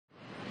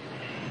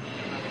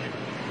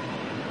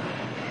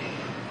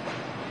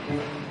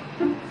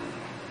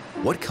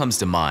What comes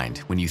to mind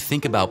when you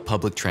think about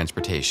public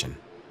transportation?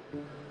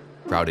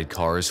 Crowded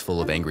cars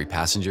full of angry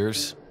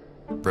passengers?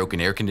 Broken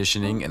air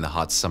conditioning in the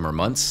hot summer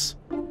months?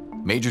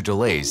 Major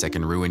delays that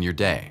can ruin your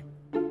day?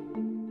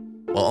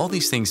 While all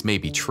these things may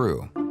be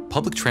true,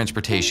 public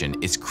transportation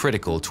is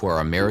critical to our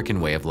American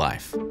way of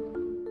life.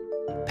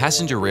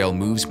 Passenger rail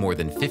moves more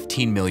than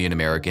 15 million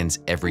Americans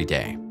every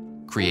day,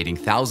 creating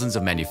thousands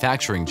of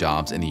manufacturing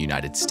jobs in the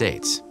United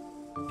States.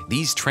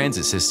 These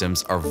transit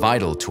systems are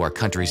vital to our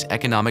country's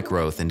economic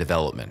growth and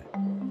development.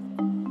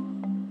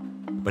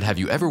 But have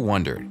you ever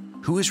wondered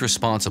who is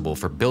responsible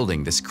for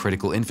building this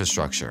critical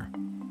infrastructure?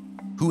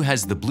 Who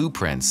has the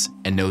blueprints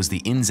and knows the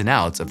ins and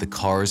outs of the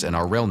cars and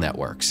our rail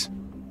networks?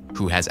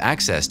 Who has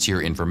access to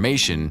your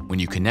information when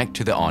you connect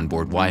to the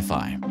onboard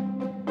Wi-Fi?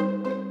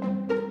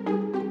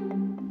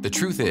 The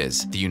truth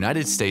is, the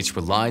United States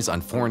relies on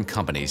foreign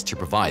companies to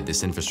provide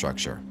this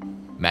infrastructure.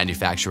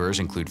 Manufacturers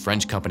include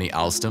French company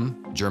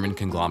Alstom, German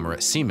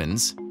conglomerate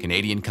Siemens,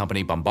 Canadian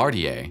company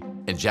Bombardier,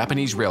 and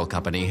Japanese rail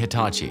company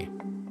Hitachi.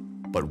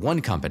 But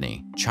one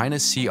company,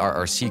 China's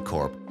CRRC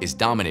Corp, is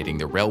dominating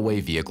the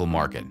railway vehicle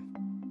market.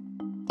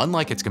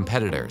 Unlike its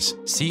competitors,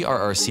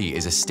 CRRC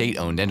is a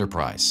state-owned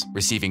enterprise,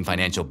 receiving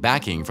financial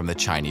backing from the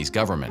Chinese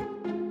government.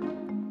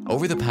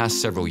 Over the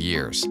past several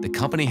years, the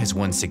company has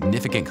won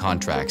significant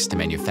contracts to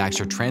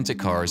manufacture transit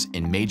cars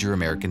in major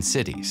American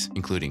cities,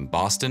 including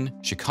Boston,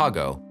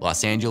 Chicago,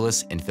 Los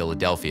Angeles, and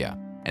Philadelphia,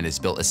 and has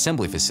built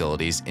assembly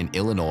facilities in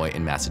Illinois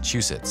and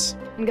Massachusetts.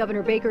 And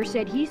Governor Baker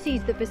said he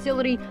sees the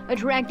facility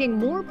attracting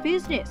more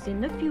business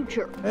in the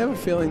future. I have a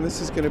feeling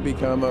this is going to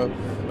become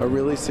a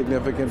really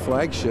significant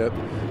flagship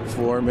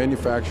for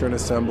manufacture and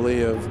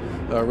assembly of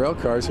rail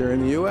cars here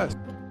in the U.S.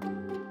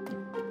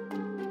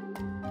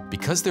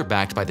 Because they're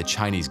backed by the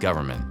Chinese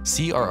government,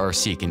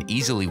 CRRC can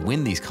easily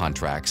win these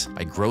contracts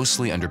by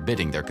grossly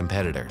underbidding their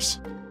competitors.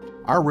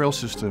 Our rail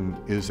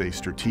system is a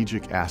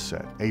strategic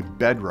asset, a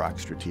bedrock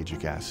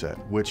strategic asset,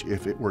 which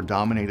if it were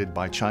dominated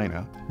by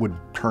China, would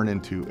turn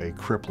into a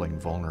crippling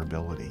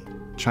vulnerability.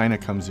 China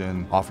comes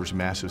in, offers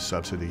massive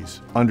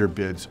subsidies,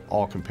 underbids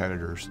all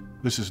competitors.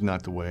 This is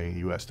not the way the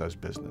U.S. does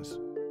business.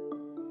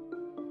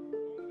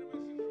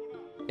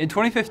 In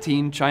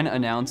 2015, China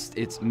announced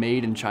its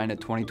Made in China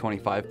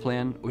 2025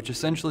 plan, which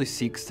essentially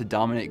seeks to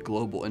dominate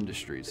global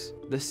industries.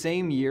 The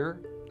same year,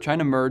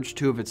 China merged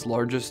two of its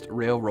largest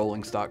rail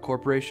rolling stock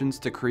corporations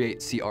to create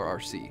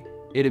CRRC.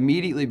 It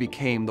immediately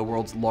became the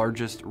world's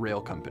largest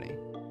rail company.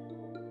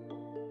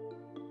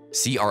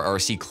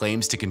 CRRC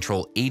claims to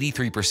control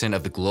 83%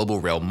 of the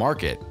global rail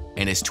market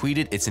and has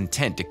tweeted its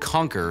intent to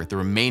conquer the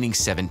remaining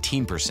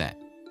 17%.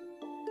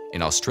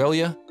 In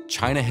Australia,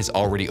 China has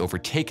already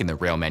overtaken the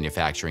rail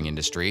manufacturing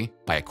industry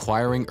by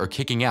acquiring or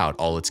kicking out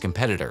all its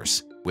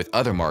competitors, with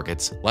other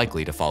markets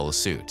likely to follow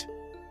suit.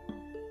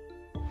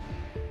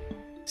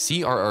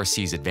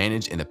 CRRC's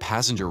advantage in the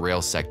passenger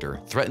rail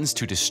sector threatens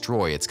to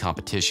destroy its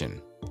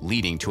competition,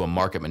 leading to a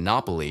market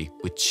monopoly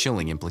with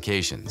chilling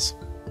implications.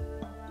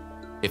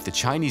 If the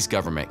Chinese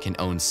government can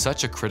own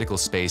such a critical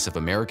space of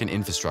American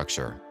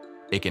infrastructure,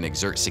 it can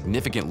exert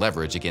significant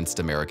leverage against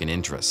American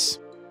interests.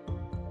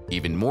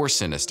 Even more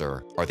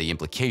sinister are the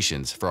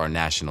implications for our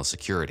national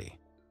security.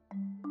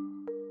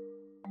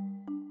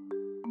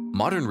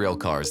 Modern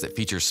railcars that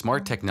feature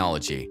smart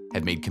technology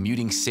have made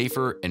commuting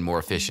safer and more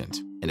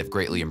efficient, and have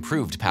greatly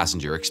improved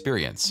passenger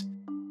experience.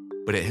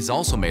 But it has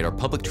also made our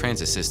public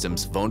transit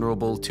systems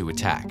vulnerable to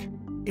attack.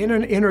 In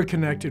an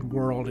interconnected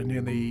world and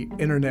in the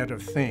Internet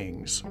of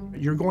Things,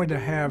 you're going to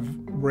have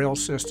rail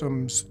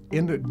systems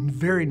in the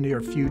very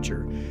near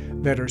future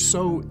that are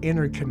so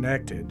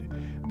interconnected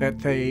that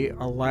they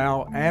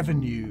allow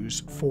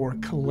avenues for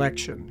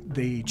collection.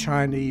 The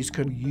Chinese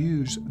can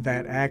use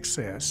that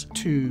access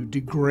to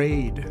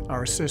degrade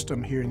our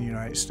system here in the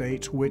United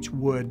States, which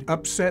would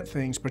upset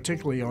things,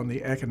 particularly on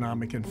the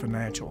economic and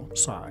financial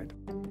side.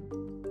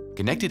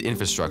 Connected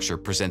infrastructure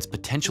presents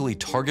potentially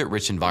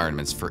target-rich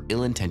environments for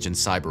ill-intentioned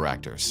cyber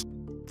actors.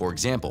 For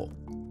example,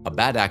 a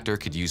bad actor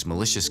could use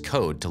malicious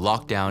code to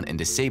lock down and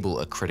disable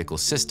a critical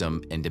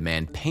system and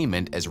demand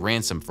payment as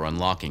ransom for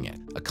unlocking it,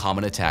 a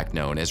common attack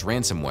known as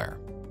ransomware.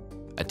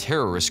 A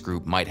terrorist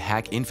group might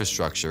hack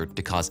infrastructure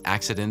to cause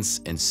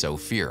accidents and sow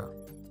fear.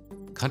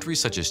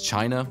 Countries such as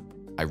China,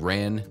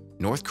 Iran,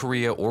 North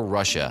Korea, or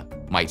Russia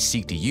might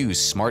seek to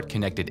use smart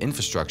connected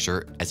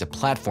infrastructure as a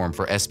platform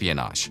for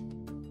espionage.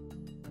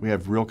 We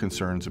have real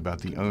concerns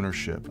about the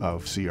ownership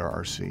of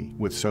CRRC,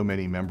 with so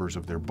many members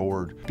of their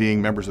board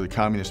being members of the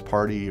Communist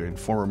Party and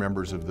former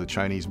members of the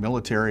Chinese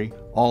military,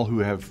 all who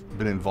have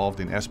been involved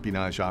in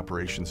espionage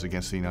operations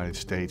against the United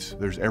States.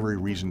 There's every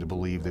reason to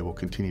believe they will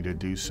continue to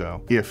do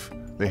so if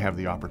they have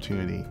the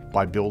opportunity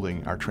by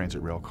building our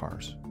transit rail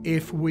cars.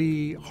 If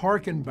we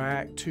hearken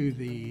back to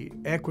the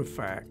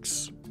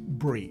Equifax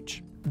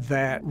breach,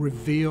 that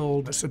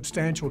revealed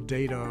substantial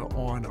data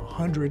on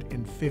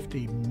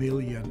 150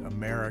 million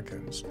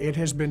Americans. It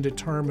has been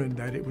determined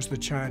that it was the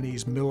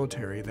Chinese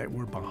military that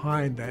were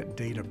behind that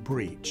data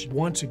breach.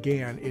 Once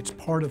again, it's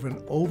part of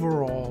an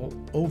overall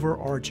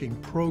overarching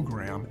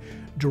program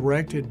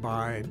directed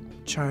by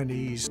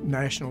Chinese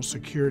national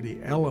security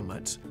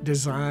elements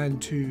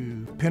designed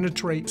to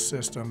penetrate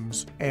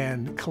systems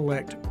and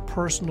collect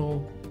personal,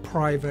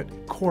 private,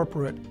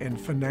 corporate, and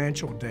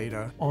financial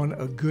data on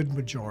a good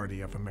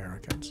majority of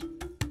Americans.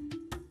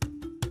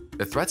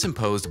 The threats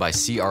imposed by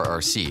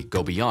CRRC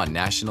go beyond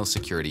national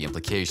security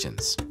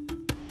implications.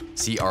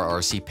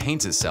 CRRC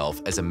paints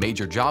itself as a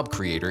major job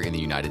creator in the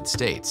United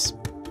States,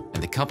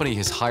 and the company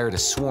has hired a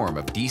swarm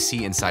of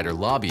DC insider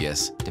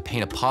lobbyists to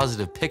paint a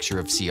positive picture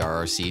of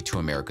CRRC to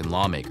American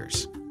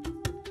lawmakers.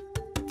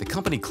 The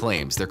company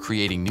claims they're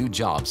creating new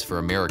jobs for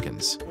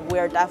Americans.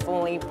 We're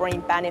definitely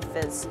bringing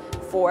benefits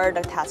for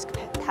the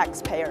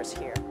taxpayers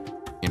here.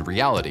 In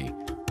reality,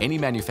 any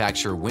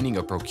manufacturer winning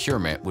a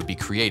procurement would be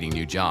creating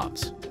new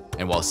jobs.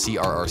 And while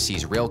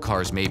CRRC's rail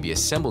cars may be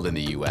assembled in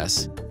the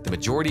US, the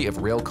majority of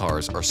rail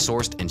cars are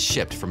sourced and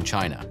shipped from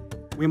China.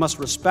 We must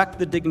respect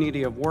the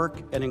dignity of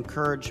work and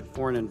encourage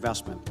foreign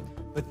investment.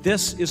 But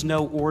this is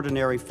no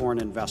ordinary foreign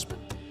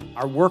investment.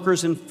 Our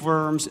workers and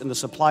firms in the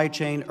supply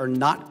chain are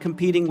not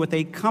competing with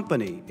a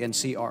company in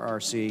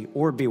CRRC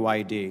or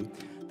BYD.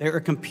 They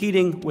are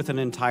competing with an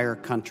entire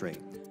country.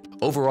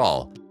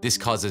 Overall, this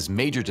causes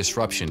major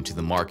disruption to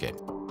the market,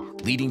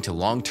 leading to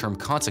long-term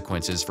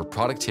consequences for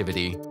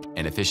productivity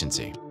and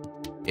efficiency.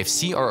 If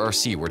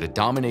CRRC were to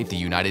dominate the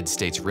United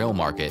States rail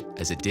market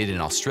as it did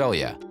in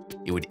Australia,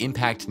 it would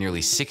impact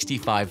nearly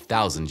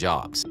 65,000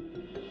 jobs.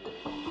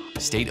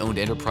 State-owned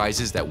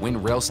enterprises that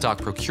win rail stock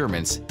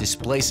procurements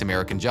displace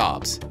American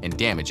jobs and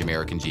damage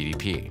American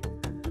GDP.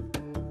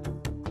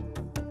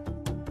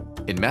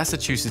 In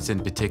Massachusetts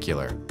in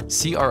particular,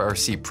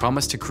 CRRC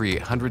promised to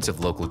create hundreds of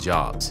local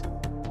jobs,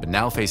 but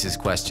now faces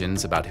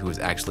questions about who is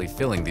actually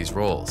filling these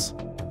roles.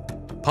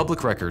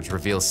 Public records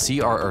reveal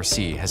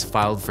CRRC has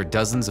filed for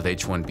dozens of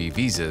H-1B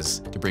visas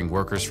to bring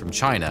workers from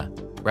China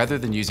rather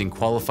than using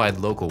qualified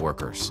local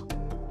workers.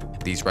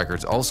 These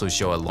records also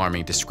show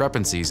alarming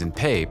discrepancies in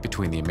pay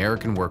between the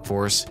American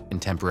workforce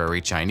and temporary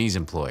Chinese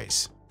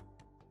employees.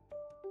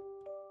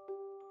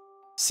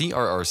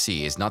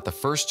 CRRC is not the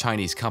first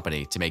Chinese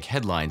company to make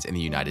headlines in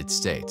the United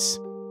States.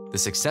 The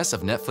success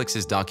of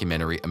Netflix's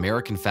documentary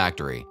American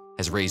Factory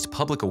has raised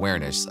public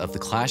awareness of the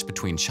clash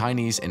between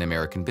Chinese and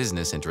American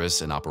business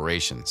interests and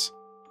operations.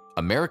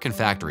 American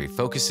Factory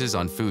focuses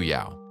on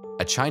Fuyao,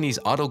 a Chinese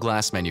auto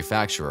glass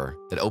manufacturer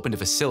that opened a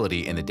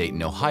facility in the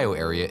Dayton, Ohio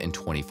area in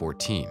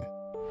 2014.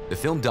 The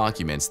film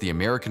documents the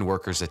American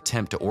workers'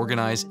 attempt to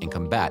organize and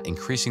combat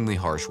increasingly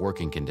harsh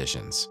working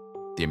conditions.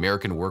 The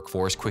American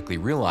workforce quickly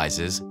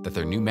realizes that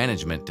their new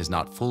management does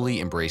not fully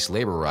embrace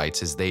labor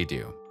rights as they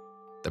do.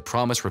 The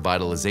promised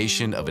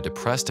revitalization of a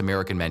depressed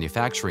American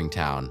manufacturing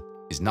town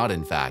is not,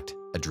 in fact,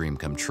 a dream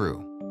come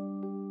true.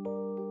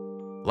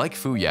 Like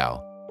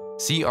Fuyao,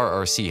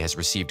 CRRC has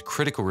received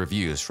critical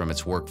reviews from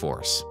its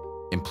workforce.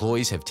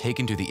 Employees have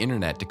taken to the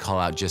internet to call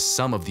out just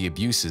some of the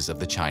abuses of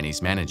the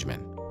Chinese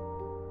management.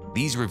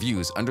 These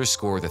reviews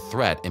underscore the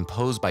threat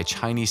imposed by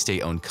Chinese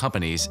state-owned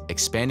companies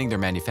expanding their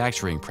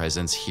manufacturing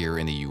presence here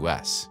in the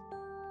US.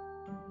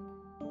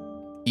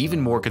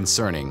 Even more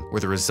concerning were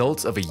the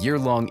results of a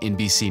year-long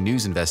NBC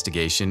News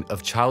investigation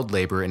of child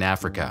labor in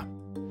Africa.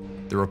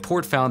 The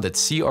report found that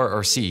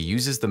CRRC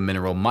uses the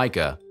mineral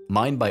mica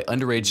mined by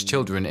underage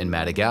children in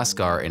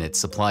Madagascar in its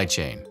supply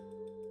chain.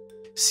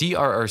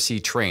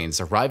 CRRC trains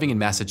arriving in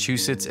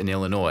Massachusetts and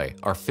Illinois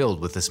are filled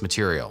with this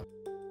material.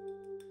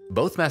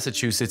 Both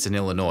Massachusetts and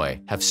Illinois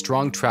have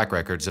strong track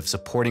records of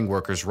supporting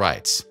workers'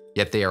 rights,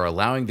 yet they are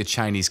allowing the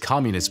Chinese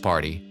Communist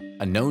Party,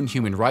 a known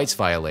human rights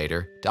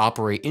violator, to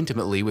operate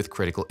intimately with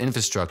critical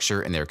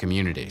infrastructure in their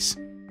communities.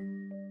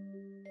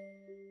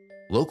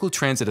 Local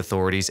transit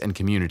authorities and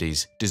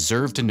communities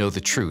deserve to know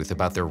the truth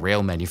about their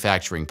rail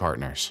manufacturing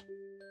partners.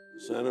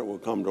 The Senate will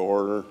come to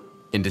order.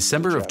 In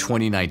December of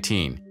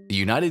 2019, the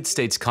United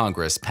States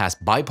Congress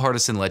passed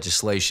bipartisan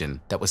legislation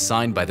that was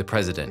signed by the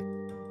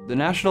President. The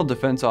National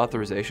Defense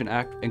Authorization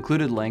Act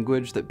included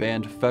language that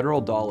banned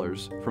federal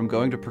dollars from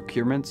going to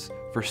procurements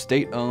for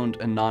state-owned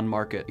and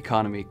non-market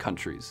economy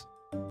countries.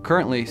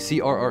 Currently,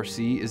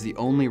 CRRC is the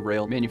only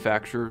rail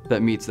manufacturer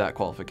that meets that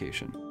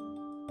qualification.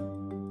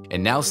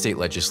 And now state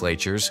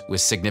legislatures with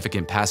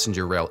significant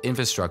passenger rail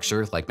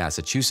infrastructure like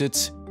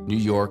Massachusetts, New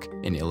York,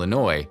 and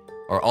Illinois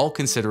are all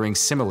considering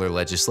similar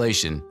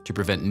legislation to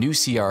prevent new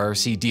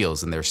CRRC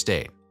deals in their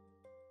state.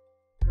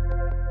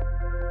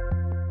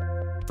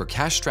 For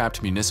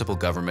cash-strapped municipal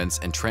governments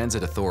and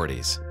transit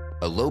authorities,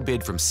 a low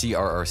bid from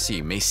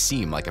CRRC may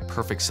seem like a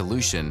perfect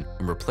solution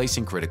in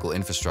replacing critical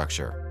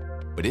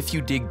infrastructure. But if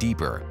you dig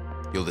deeper,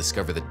 you'll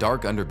discover the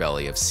dark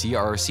underbelly of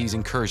CRRC's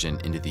incursion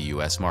into the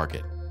US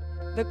market.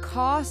 The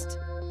cost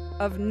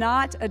of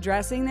not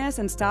addressing this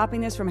and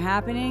stopping this from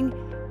happening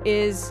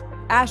is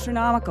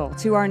astronomical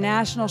to our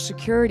national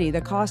security,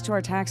 the cost to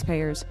our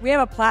taxpayers. We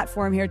have a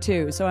platform here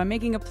too, so I'm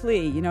making a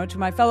plea, to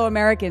my fellow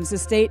Americans, the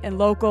state and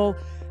local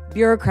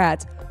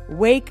bureaucrats,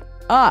 wake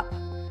up.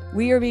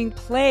 We are being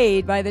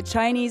played by the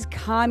Chinese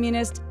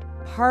Communist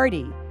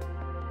Party.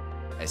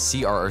 As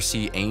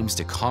CRRC aims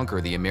to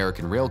conquer the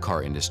American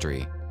railcar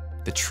industry,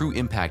 the true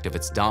impact of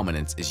its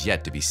dominance is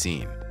yet to be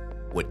seen.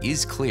 What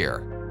is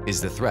clear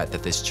is the threat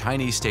that this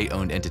Chinese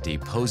state-owned entity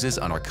poses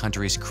on our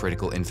country's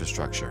critical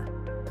infrastructure.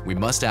 We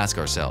must ask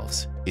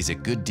ourselves, is a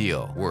good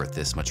deal worth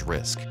this much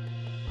risk?